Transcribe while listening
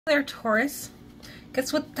There, Taurus.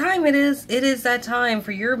 Guess what time it is? It is that time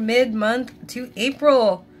for your mid-month to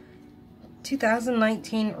April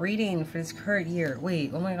 2019 reading for this current year. Wait,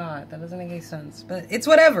 oh my god, that doesn't make any sense. But it's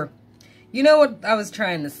whatever. You know what I was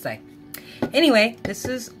trying to say. Anyway, this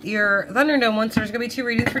is your Thunderdome one, so there's going to be 2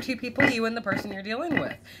 readings for 2 people, you and the person you're dealing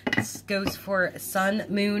with. This goes for Sun,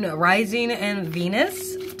 Moon, Rising, and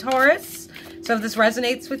Venus, Taurus. So if this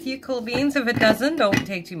resonates with you, cool beans. If it doesn't, don't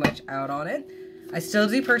take too much out on it. I still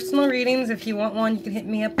do personal readings. If you want one, you can hit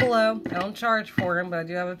me up below. I don't charge for them, but I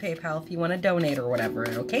do have a PayPal if you want to donate or whatever,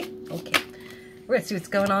 okay? Okay. We're going to see what's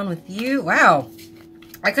going on with you. Wow.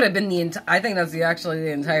 I could have been the I think that's actually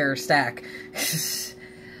the entire stack.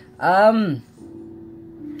 Let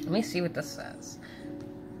me see what this says.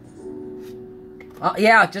 Oh,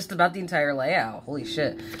 yeah, just about the entire layout. Holy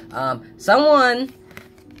shit. Someone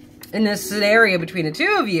in this scenario between the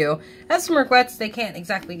 2 of you has some regrets they can't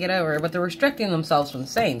exactly get over, but they're restricting themselves from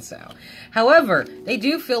saying so. However, they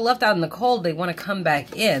do feel left out in the cold. They want to come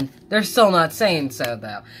back in. They're still not saying so,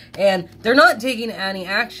 though. And they're not taking any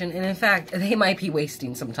action, and in fact, they might be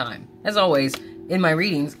wasting some time. As always, in my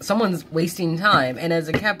readings, someone's wasting time, and as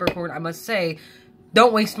a Capricorn, I must say,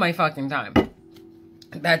 don't waste my fucking time.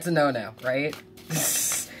 That's a no-no, right?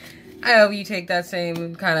 I hope you take that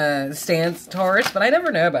same kind of stance, Taurus, but I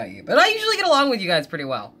never know about you. But I usually get along with you guys pretty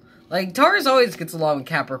well. Like, Taurus always gets along with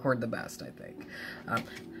Capricorn the best, I think.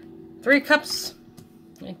 3 cups,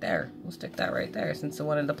 right there. We'll stick that right there since it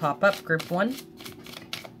wanted to pop up. Group 1.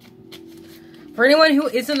 For anyone who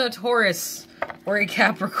isn't a Taurus or a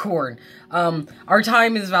Capricorn, our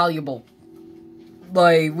time is valuable.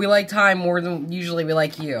 Like, we like time more than usually we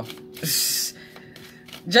like you.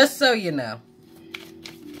 Just so you know.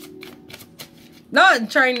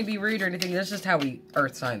 Not trying to be rude or anything, that's just how we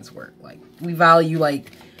earth signs work. Like, we value,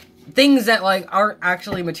 like, things that, like, aren't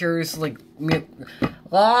actually materialistically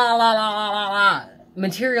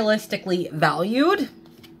valued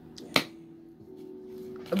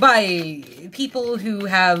by people who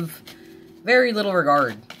have very little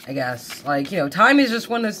regard, I guess. Like, you know, time is just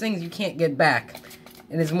one of those things you can't get back,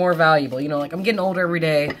 and is more valuable. You know, like, I'm getting older every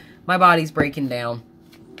day, my body's breaking down.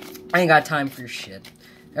 I ain't got time for your shit.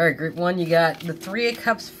 Alright, group 1, you got the 3 of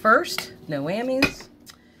Cups first. No whammies.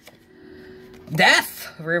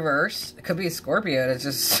 Death, reverse. It could be a Scorpio, that's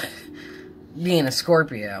just being a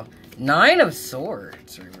Scorpio. 9 of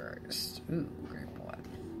Swords, reversed. Ooh, group 1.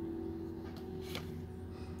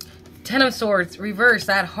 10 of Swords, reverse.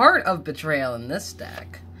 That Heart of Betrayal in this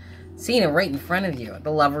deck. Seeing it right in front of you. The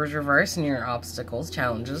Lover's reverse and your obstacles,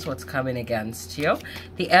 challenges, what's coming against you.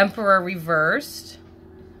 The Emperor reversed.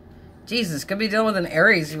 Jesus, could be dealing with an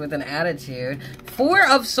Aries with an attitude. 4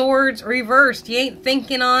 of Swords reversed. You ain't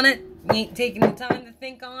thinking on it. You ain't taking the time to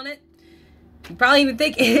think on it. You probably even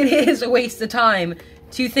think it is a waste of time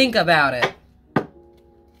to think about it.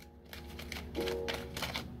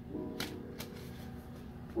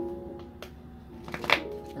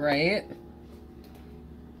 Right?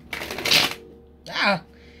 Ah!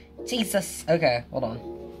 Jesus. Okay, hold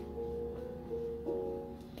on.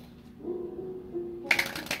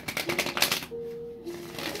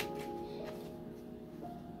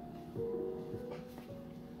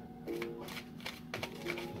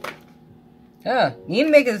 Yeah, you need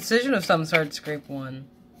to make a decision of some sort, Group 1.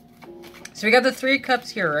 So we got the 3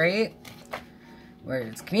 cups here, right? Where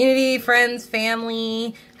it's community, friends,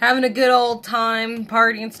 family, having a good old time,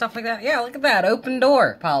 party and stuff like that. Yeah, look at that, open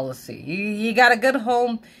door policy. You got a good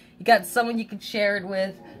home, you got someone you can share it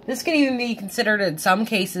with. This could even be considered, in some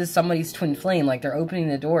cases, somebody's twin flame, like they're opening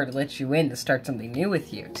the door to let you in to start something new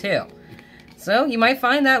with you, too. So, you might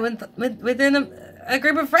find that within a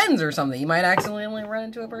group of friends or something. You might accidentally run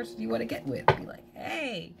into a person you want to get with. Be like,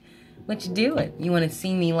 hey, what you doing? You want to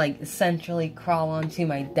see me, like, essentially crawl onto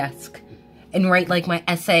my desk and write, like, my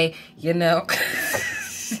essay, you know?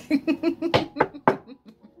 I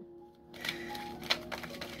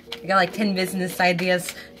got, like, 10 business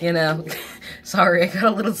ideas, you know? Sorry, I got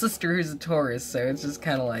a little sister who's a Taurus, so it's just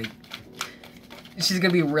kind of like, she's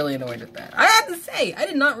gonna be really annoyed at that. I have to say, I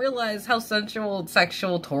did not realize how sensual,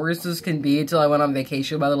 sexual Tauruses can be until I went on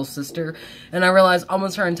vacation with my little sister. And I realized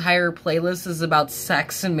almost her entire playlist is about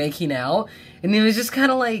sex and making out. And it was just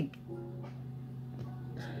kind of like,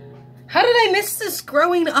 how did I miss this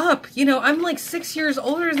growing up? You know, I'm like 6 years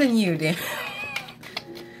older than you, damn.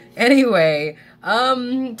 Anyway,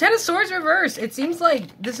 10 of Swords reversed. It seems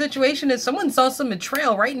like the situation is someone saw some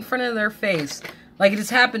betrayal right in front of their face. Like, it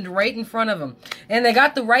just happened right in front of them. And they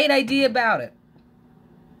got the right idea about it.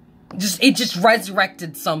 It just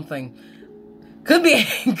resurrected something. Could be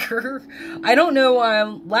anger. I don't know why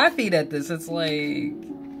I'm laughing at this. It's like,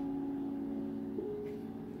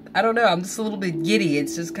 I don't know. I'm just a little bit giddy.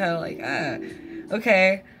 It's just kind of like,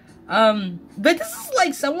 okay. But this is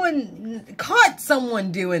like someone caught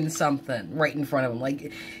someone doing something right in front of them.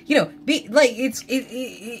 Like, you know, it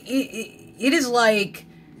is like,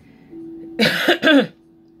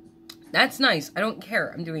 that's nice. I don't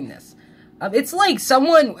care. I'm doing this. It's like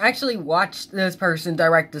someone actually watched this person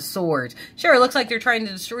direct the swords. Sure, it looks like they're trying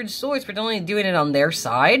to destroy the swords, but they're only doing it on their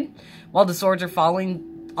side, while the swords are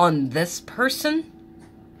falling on this person.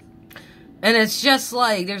 And it's just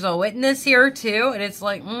like, there's a witness here too, and it's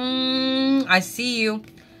like, I see you.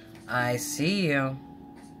 I see you.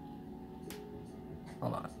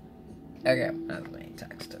 Hold on. Okay, that's me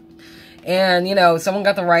texting. And, you know, someone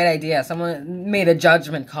got the right idea. Someone made a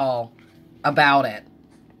judgment call about it.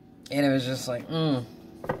 And it was just like, I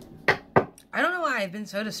don't know why I've been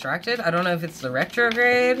so distracted. I don't know if it's the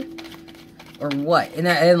retrograde or what.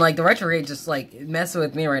 And like, the retrograde just, like, messing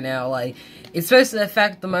with me right now. Like, it's supposed to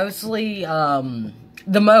affect I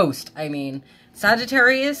mean,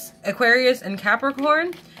 Sagittarius, Aquarius, and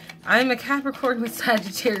Capricorn. I'm a Capricorn with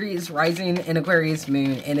Sagittarius rising and Aquarius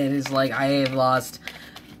moon. And it is like, I have lost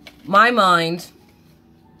my mind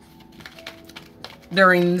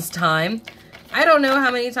during this time. I don't know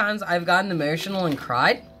how many times I've gotten emotional and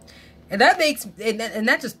cried. And that makes, and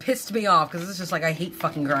that just pissed me off, because it's just like, I hate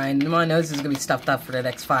fucking crying. And my nose is going to be stuffed up for the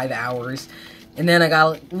next 5 hours. And then I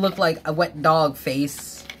gotta look like a wet dog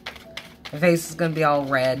face. My face is going to be all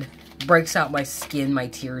red. Breaks out my skin, my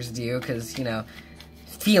tears do, because, you know,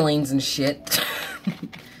 feelings and shit.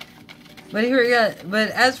 But here we got, but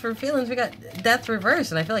as for feelings, we got death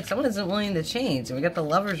reverse, and I feel like someone isn't willing to change. And we got the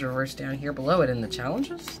lovers reverse down here below it in the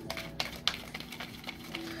challenges.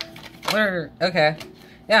 Okay.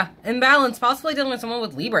 Yeah, imbalance, possibly dealing with someone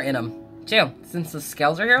with Libra in them, too, since the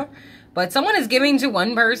scales are here. But someone is giving to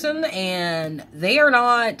one person, and they are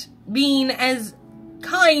not being as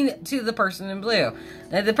kind to the person in blue.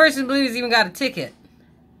 And the person in blue has even got a ticket.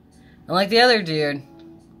 Unlike the other dude.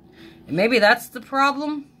 And maybe that's the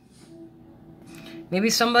problem. Maybe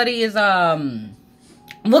somebody is,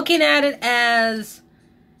 looking at it as,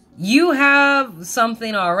 you have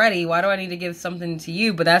something already, why do I need to give something to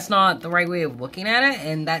you? But that's not the right way of looking at it,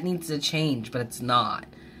 and that needs to change, but it's not.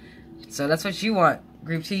 So that's what you want,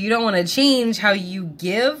 Group 2. You don't want to change how you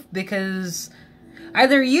give, because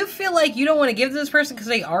either you feel like you don't want to give to this person because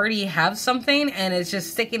they already have something, and it's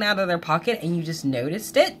just sticking out of their pocket, and you just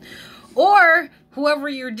noticed it. Or, whoever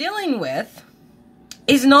you're dealing with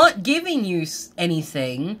is not giving you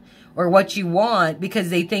anything or what you want because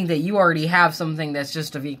they think that you already have something that's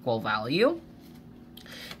just of equal value.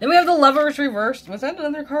 Then we have the lovers reversed. Was that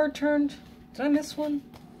another card turned? Did I miss one?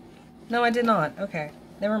 No, I did not. Okay,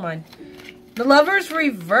 never mind. The lovers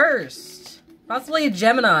reversed. Possibly a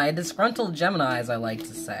Gemini, a disgruntled Gemini, as I like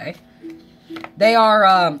to say. They are,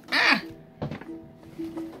 I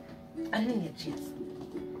didn't get a chance.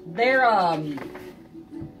 They're,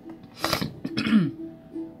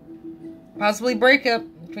 possibly breakup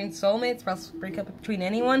between soulmates, possibly breakup between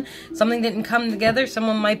anyone. Something didn't come together.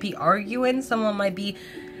 Someone might be arguing. Someone might be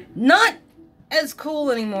not as cool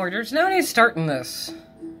anymore. There's no need starting this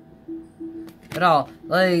at all.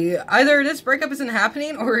 Like, either this breakup isn't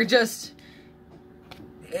happening, or just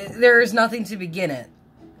there's nothing to begin it.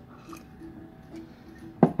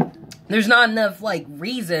 There's not enough, like,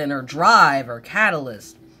 reason or drive or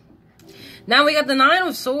catalyst. Now we got the Nine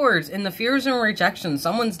of Swords and the fears and rejection.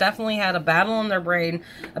 Someone's definitely had a battle in their brain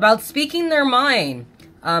about speaking their mind.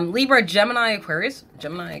 Libra, Gemini, Aquarius.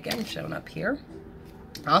 Gemini again showing up here.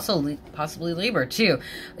 Also, possibly Libra too.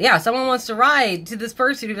 Yeah, someone wants to ride to this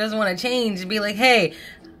person who doesn't want to change and be like, hey,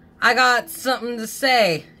 I got something to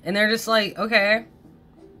say. And they're just like, okay.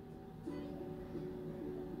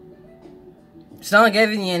 It's not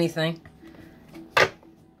giving you anything.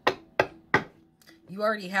 You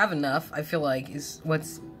already have enough, I feel like, is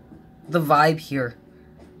what's the vibe here.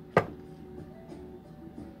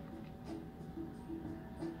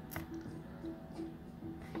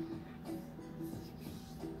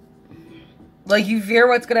 Like, you fear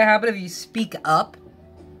what's going to happen if you speak up?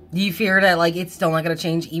 Do you fear that, like, it's still not going to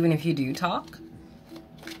change even if you do talk?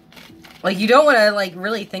 Like, you don't want to, like,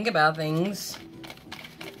 really think about things.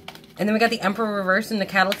 And then we got the Emperor reversed and the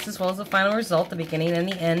catalyst as well as the final result, the beginning and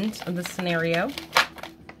the end of the scenario.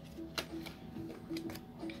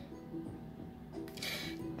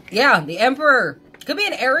 Yeah, the Emperor could be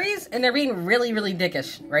an Aries, and they're being really, really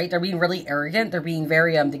dickish, right? They're being really arrogant. They're being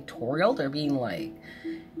very dictatorial. They're being like,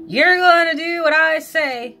 you're going to do what I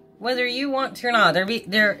say, whether you want to or not.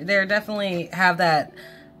 They're definitely have that,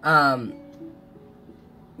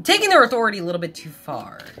 taking their authority a little bit too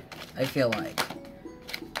far, I feel like.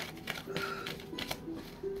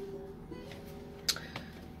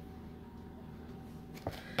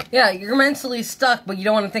 Yeah, you're mentally stuck, but you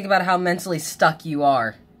don't want to think about how mentally stuck you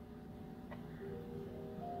are.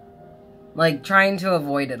 Like, trying to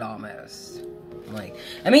avoid it almost. Like,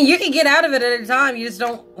 I mean, you can get out of it at a time, you just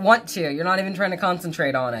don't want to. You're not even trying to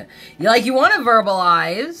concentrate on it. You want to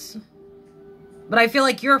verbalize, but I feel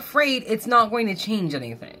like you're afraid it's not going to change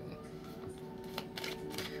anything.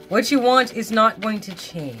 What you want is not going to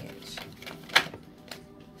change.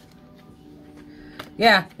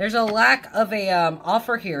 Yeah, there's a lack of a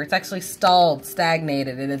offer here. It's actually stalled,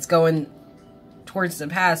 stagnated, and it's going towards the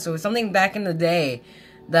past. So it's something back in the day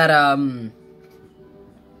that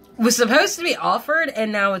was supposed to be offered,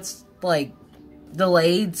 and now it's like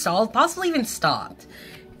delayed, stalled, possibly even stopped.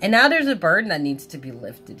 And now there's a burden that needs to be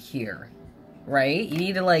lifted here, right? You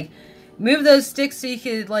need to like move those sticks so you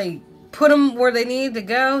can like put them where they need to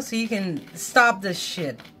go, so you can stop this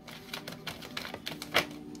shit.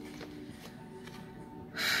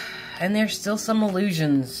 And there's still some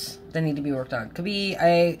illusions that need to be worked on. Could be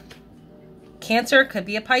a Cancer, could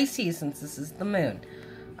be a Pisces, since this is the moon.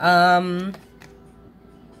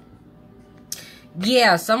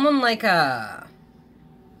 Yeah, someone like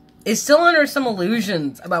is still under some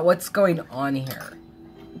illusions about what's going on here.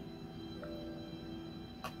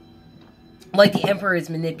 Like the Emperor is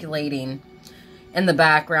manipulating in the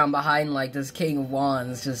background behind like this King of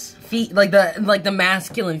Wands, just like the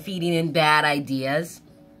masculine feeding in bad ideas.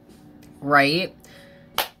 Right?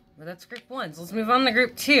 But that's group 1. So let's move on to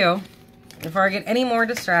group 2 before I get any more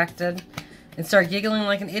distracted and start giggling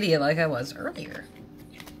like an idiot like I was earlier.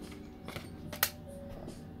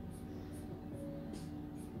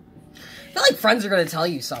 I feel like friends are going to tell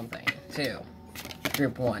you something, too.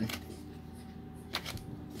 Group 1.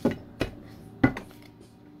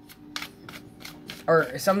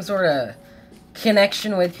 Or some sort of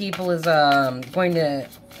connection with people is going to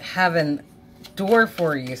have an door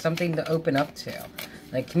for you, something to open up to.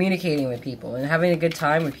 Like communicating with people and having a good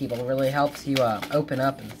time with people really helps you open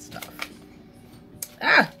up and stuff.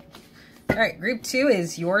 Alright, group 2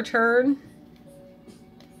 is your turn.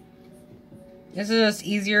 This is just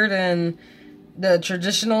easier than the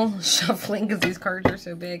traditional shuffling because these cards are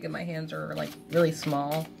so big and my hands are like really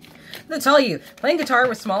small. I'm gonna tell you, playing guitar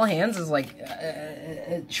with small hands is like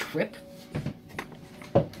a trip.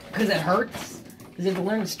 Because it hurts. Because you have to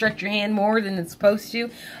learn to stretch your hand more than it's supposed to.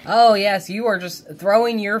 Oh, yes, you are just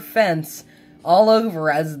throwing your fence all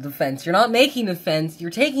over as the fence. You're not making a fence.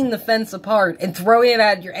 You're taking the fence apart and throwing it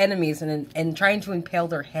at your enemies and trying to impale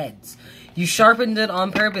their heads. You sharpened it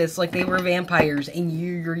on purpose like they were vampires. And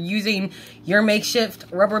you're using your makeshift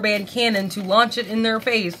rubber band cannon to launch it in their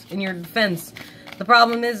face in your defense. The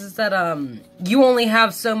problem is that you only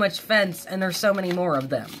have so much fence and there's so many more of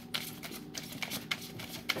them.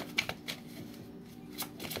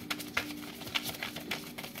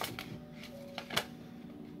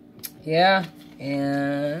 Yeah,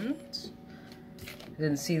 and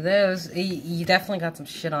didn't see those. You definitely got some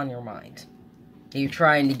shit on your mind that you're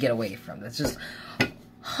trying to get away from. That's just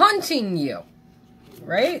haunting you,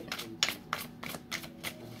 right?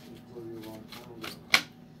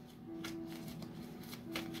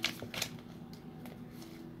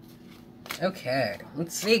 Okay,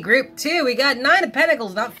 let's see. Group 2, we got 9 of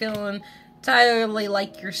Pentacles. Not feeling entirely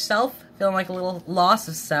like yourself. Feeling like a little loss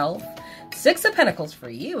of self. 6 of Pentacles for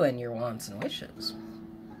you and your wants and wishes.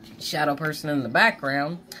 Shadow person in the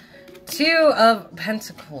background. 2 of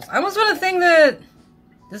Pentacles. I almost want to think that...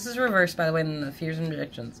 This is reversed, by the way, in the fears and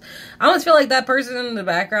rejections. I almost feel like that person in the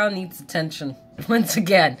background needs attention. Once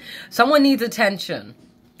again. Someone needs attention.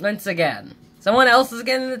 Once again. Someone else is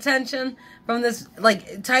getting attention from this,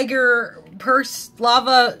 like, tiger purse,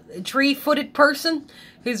 lava, tree-footed person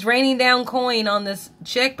who's raining down coin on this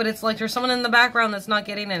chick, but it's like there's someone in the background that's not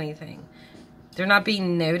getting anything. They're not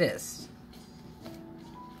being noticed.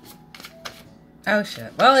 Oh,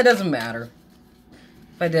 shit. Well, it doesn't matter.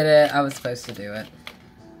 If I did it, I was supposed to do it.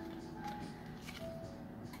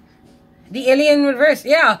 The alien reverse.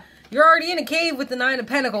 Yeah, you're already in a cave with the 9 of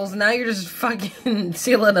Pentacles, and now you're just fucking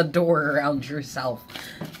sealing a door around yourself.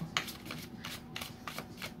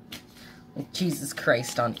 Jesus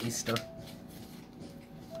Christ on Easter.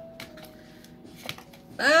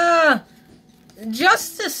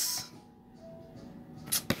 Justice.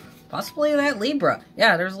 Possibly that Libra.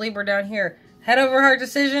 Yeah, there's Libra down here. Head over heart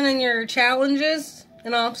decision and your challenges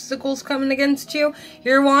and obstacles coming against you.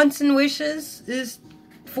 Your wants and wishes is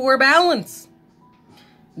for balance.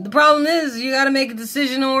 The problem is you gotta make a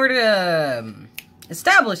decision in order to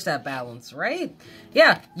establish that balance, right?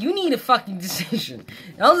 Yeah, you need a fucking decision.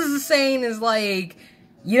 All this is saying is like,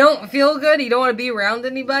 you don't feel good, you don't want to be around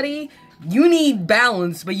anybody. You need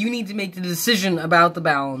balance, but you need to make the decision about the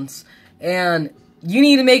balance. And You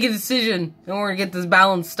need to make a decision in order to get this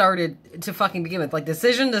balance started to fucking begin with. Like,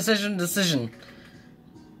 decision.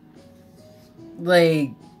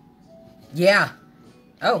 Like, yeah.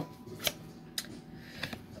 Oh.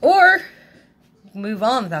 Or, move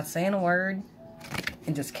on without saying a word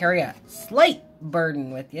and just carry a slight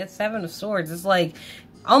burden with you. 7 of Swords. It's like,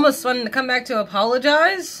 almost wanting to come back to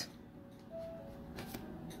apologize.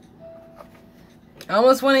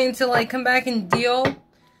 Almost wanting to, like, come back and deal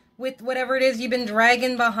with whatever it is you've been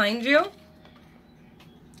dragging behind you.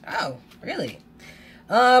 Oh, really?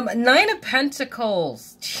 9 of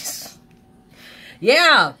Pentacles. Jeez.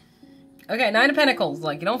 Yeah. Okay, 9 of Pentacles.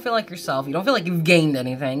 Like, you don't feel like yourself. You don't feel like you've gained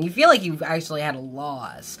anything. You feel like you've actually had a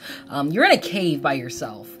loss. You're in a cave by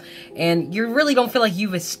yourself. And you really don't feel like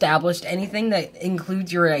you've established anything that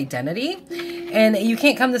includes your identity. And you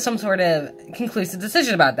can't come to some sort of conclusive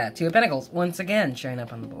decision about that. 2 of Pentacles, once again, showing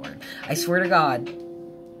up on the board. I swear to God.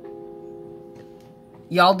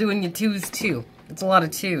 Y'all doing your 2s too. It's a lot of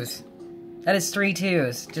 2s. That is 3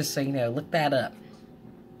 2s, just so you know. Look that up.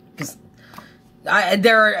 Because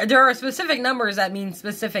there are specific numbers that mean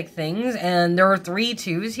specific things, and there are 3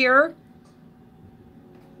 2s here.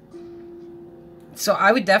 So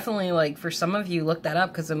I would definitely, like, for some of you, look that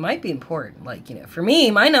up, because it might be important. Like, you know, for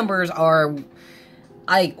me, my numbers are,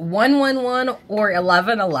 like, 111 or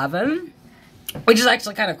 1111, which is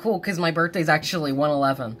actually kind of cool, because my birthday's actually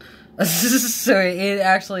 111. So it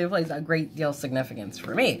actually plays a great deal of significance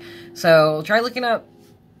for me. So try looking up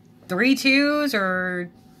 3 2s or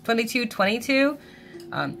 2222.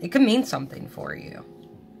 It could mean something for you.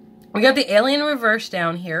 We got the Alien Reverse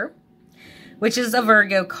down here, which is a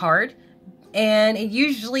Virgo card. And it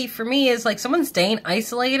usually, for me, is like someone staying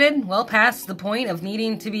isolated, well past the point of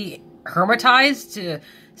needing to be hermetized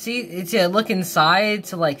to look inside,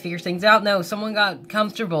 to like figure things out. No, someone got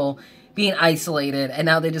comfortable being isolated, and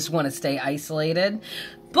now they just want to stay isolated.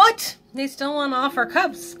 But they still want to offer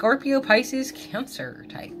cups. Scorpio, Pisces, Cancer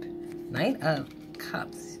type. Knight of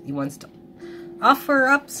Cups. He wants to offer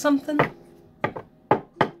up something.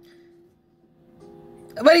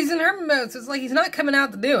 But he's in hermit mode, so it's like he's not coming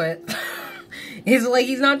out to do it.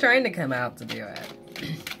 He's not trying to come out to do it.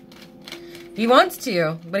 He wants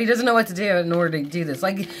to, but he doesn't know what to do in order to do this.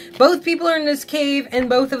 Like, both people are in this cave, and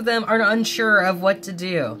both of them are unsure of what to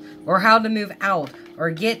do, or how to move out,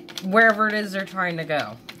 or get wherever it is they're trying to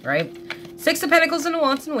go, right? 6 of Pentacles and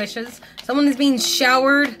Wants and Wishes. Someone is being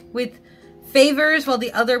showered with favors while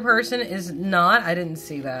the other person is not. I didn't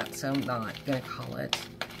see that, so I'm not gonna call it.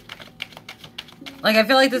 Like, I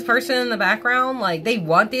feel like this person in the background, like, they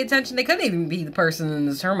want the attention. They could even be the person in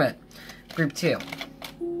this hermit group too.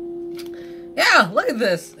 Yeah, look at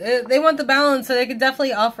this. They want the balance, so they could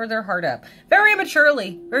definitely offer their heart up. Very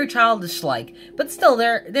immaturely, very childish-like, but still,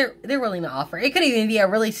 they're willing to offer. It could even be a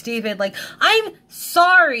really stupid, like, I'm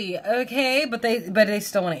sorry, okay? But they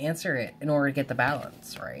still want to answer it in order to get the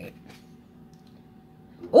balance, right?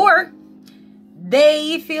 Or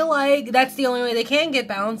they feel like that's the only way they can get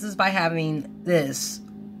balance is by having this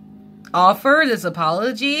offer, this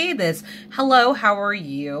apology, this hello, how are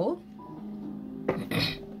you?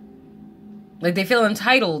 Like, they feel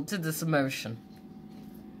entitled to this emotion.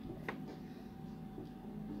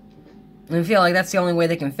 And they feel like that's the only way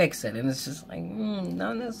they can fix it. And it's just like,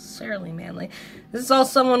 not necessarily, man. Like, this is all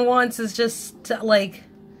someone wants, is just to, like,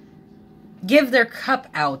 give their cup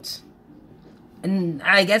out. And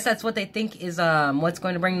I guess that's what they think is what's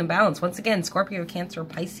going to bring them balance. Once again, Scorpio, Cancer,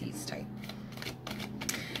 Pisces type.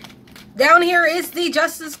 Down here is the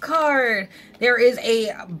Justice card. There is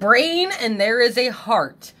a brain and there is a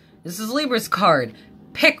heart. This is Libra's card.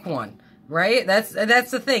 Pick one, right? That's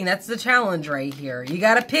the thing. That's the challenge right here. You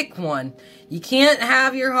gotta pick one. You can't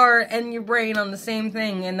have your heart and your brain on the same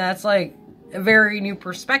thing, and that's like a very new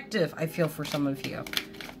perspective, I feel, for some of you.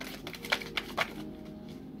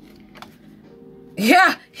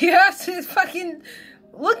 Yeah, you have to fucking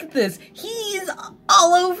look at this. He's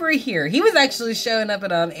all over here. He was actually showing up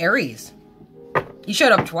at Aries. He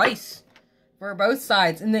showed up twice. For both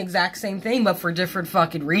sides in the exact same thing, but for different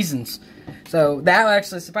fucking reasons. So that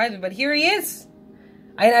actually surprised me, but here he is.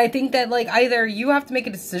 I think that, like, either you have to make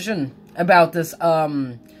a decision about this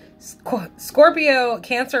Scorpio,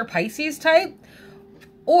 Cancer, Pisces type,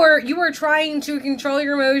 or you are trying to control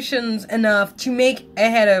your emotions enough to make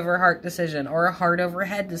a head over heart decision or a heart over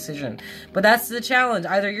head decision. But that's the challenge.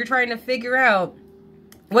 Either you're trying to figure out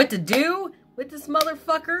what to do with this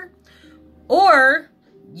motherfucker, or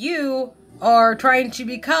you are trying to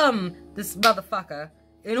become this motherfucker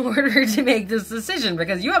in order to make this decision,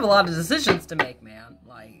 because you have a lot of decisions to make, man.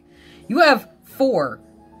 Like, you have 3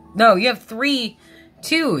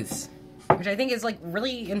 2s, which I think is, like,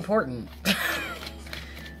 really important.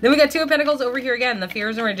 Then we got Two of Pentacles over here again. The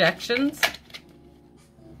fears and rejections.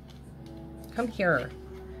 Come here.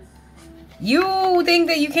 You think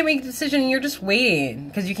that you can't make a decision and you're just waiting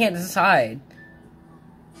because you can't decide.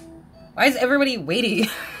 Why is everybody waiting?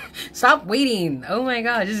 Stop waiting. Oh my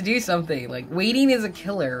god, just do something. Like, waiting is a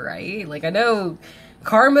killer, right? Like, I know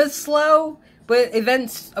karma's slow, but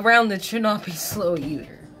events around it should not be slow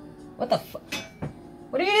either. What the fuck?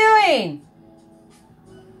 What are you doing?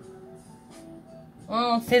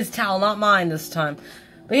 Well, it's his towel, not mine this time.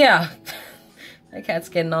 But yeah, that cat's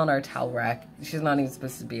getting on our towel rack. She's not even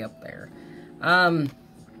supposed to be up there.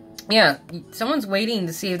 Yeah, someone's waiting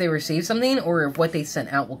to see if they receive something or if what they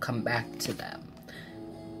sent out will come back to them.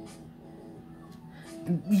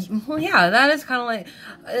 Well, yeah, that is kind of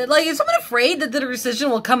like, is someone afraid that the decision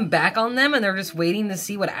will come back on them and they're just waiting to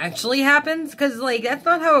see what actually happens? Because, like, that's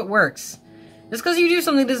not how it works. Just because you do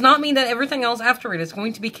something does not mean that everything else after it is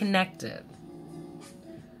going to be connected.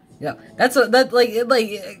 Yeah,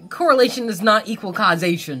 like, correlation does not equal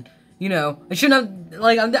causation. You know, I shouldn't have,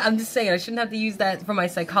 like, I'm just saying, I shouldn't have to use that for my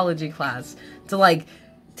psychology class to, like,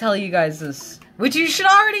 tell you guys this, which you should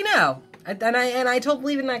already know. And I totally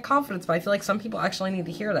believe in that confidence, but I feel like some people actually need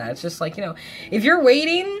to hear that. It's just like, you know, if you're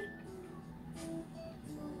waiting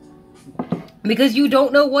because you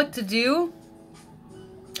don't know what to do,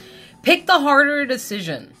 pick the harder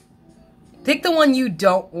decision. Pick the one you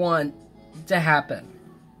don't want to happen.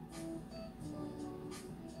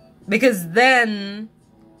 Because then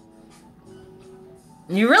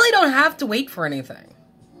you really don't have to wait for anything.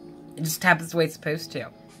 It just happens the way it's supposed to.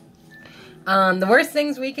 The worst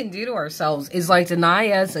things we can do to ourselves is, like, deny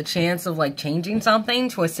us a chance of, like, changing something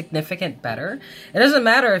to a significant better. It doesn't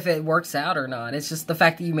matter if it works out or not. It's just the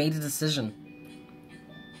fact that you made a decision.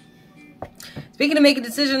 Speaking of making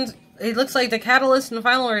decisions, it looks like the catalyst and the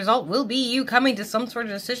final result will be you coming to some sort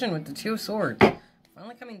of decision with the Two of Swords.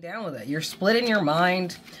 Finally coming down with it. You're split in your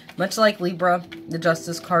mind, much like Libra, the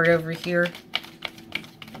Justice card over here.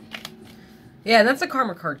 Yeah, that's a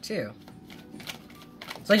karma card, too.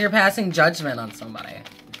 It's like you're passing judgment on somebody.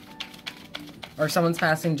 Or someone's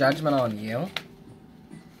passing judgment on you.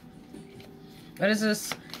 What is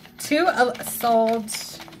this? Two of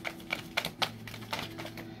Swords.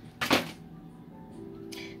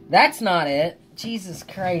 That's not it. Jesus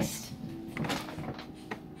Christ.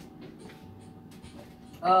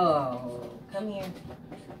 Oh, come here.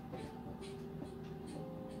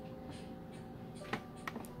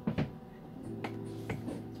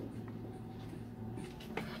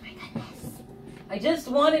 I just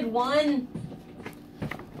wanted one.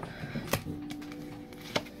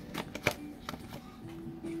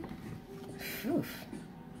 Oof.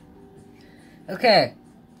 Okay.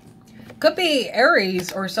 Could be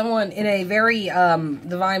Aries or someone in a very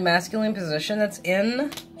divine masculine position that's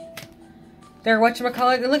in their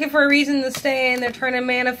whatchamacallit. They're looking for a reason to stay and they're trying to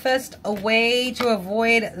manifest a way to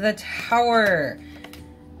avoid the Tower.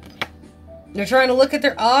 They're trying to look at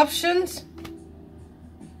their options.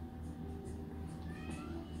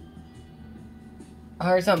 I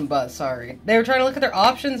heard something but sorry. They were trying to look at their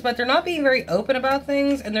options, but they're not being very open about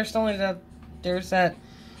things, and they're still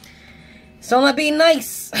still not being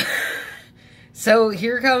nice. So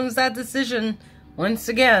here comes that decision once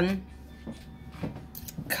again.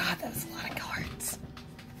 God, that was a lot of cards.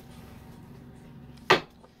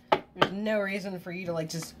 There's no reason for you to, like,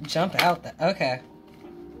 just jump out that. Okay.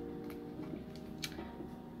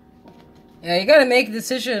 Yeah, you gotta make a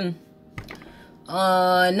decision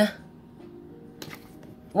on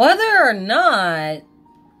whether or not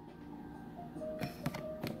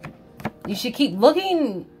you should keep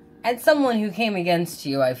looking at someone who came against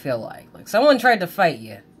you, I feel like. Like, someone tried to fight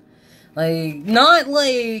you. Like, not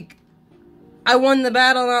like, I won the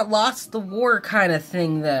battle, not lost the war kind of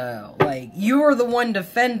thing, though. Like, you were the one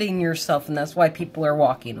defending yourself, and that's why people are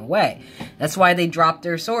walking away. That's why they drop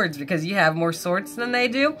their swords, because you have more swords than they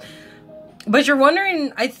do. But you're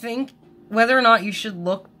wondering, I think, whether or not you should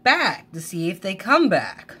look back to see if they come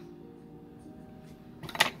back.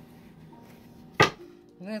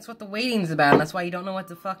 And that's what the waiting's about, and that's why you don't know what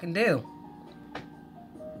to fucking do.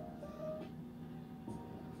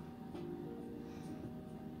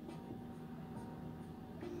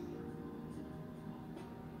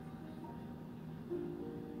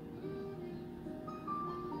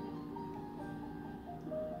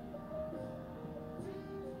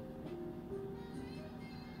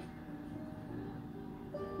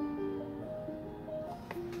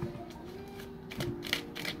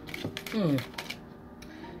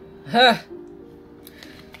 Huh.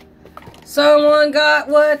 Someone got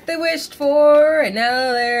what they wished for, and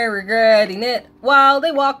now they're regretting it while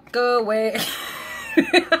they walk away.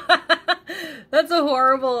 That's a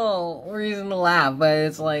horrible reason to laugh, but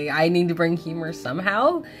it's like, I need to bring humor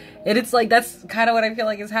somehow. And it's like, that's kind of what I feel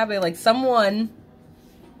like is happening. Like, someone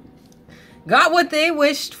got what they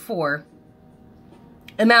wished for,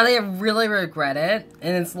 and now they really regret it.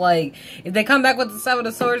 And it's like, if they come back with the Seven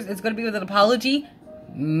of Swords, it's going to be with an apology.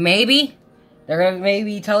 Maybe. They're going to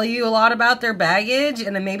maybe tell you a lot about their baggage,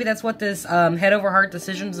 and then maybe that's what this head over heart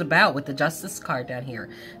decision is about with the Justice card down here.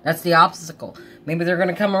 That's the obstacle. Maybe they're going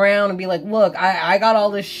to come around and be like, look, I got all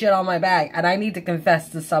this shit on my back, and I need to confess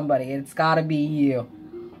to somebody. It's got to be you.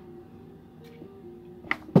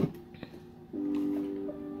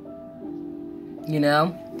 You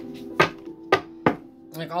know?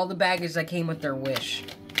 Like all the baggage that came with their wish.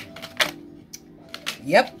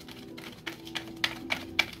 Yep.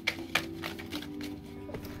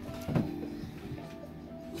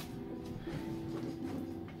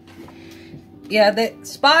 Yeah, the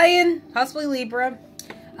spying, possibly Libra,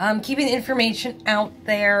 keeping information out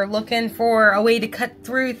there, looking for a way to cut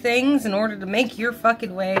through things in order to make your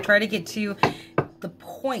fucking way, try to get to the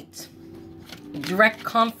point. Direct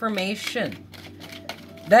confirmation.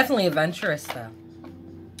 Definitely adventurous, though.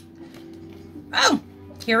 Oh,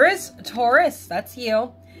 here is Taurus, that's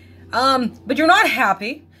you. But you're not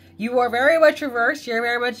happy. You are very much reversed. You're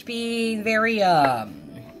very much being very,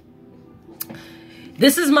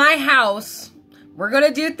 this is my house. We're going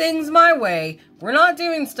to do things my way. We're not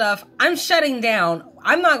doing stuff. I'm shutting down.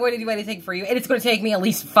 I'm not going to do anything for you. And it's going to take me at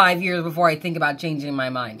least 5 years before I think about changing my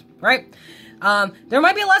mind. Right? There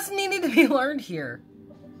might be a lesson needed to be learned here.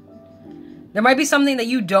 There might be something that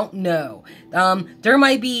you don't know. There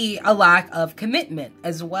might be a lack of commitment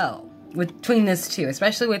as well between this two.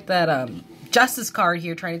 Especially with that Justice card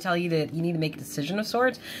here trying to tell you that you need to make a decision of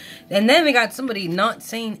sorts. And then we got somebody not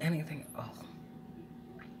saying anything. Oh.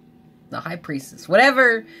 The High Priestess.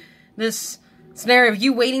 Whatever this scenario of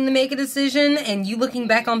you waiting to make a decision and you looking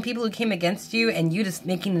back on people who came against you and you just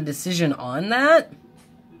making the decision on that,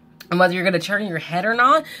 and whether you're going to turn your head or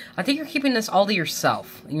not, I think you're keeping this all to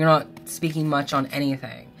yourself. You're not speaking much on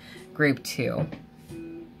anything. Group 2.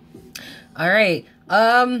 Alright.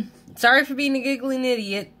 Sorry for being a giggling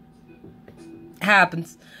idiot.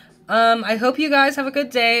 Happens. I hope you guys have a good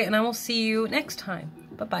day, and I will see you next time.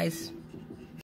 Bye-byes.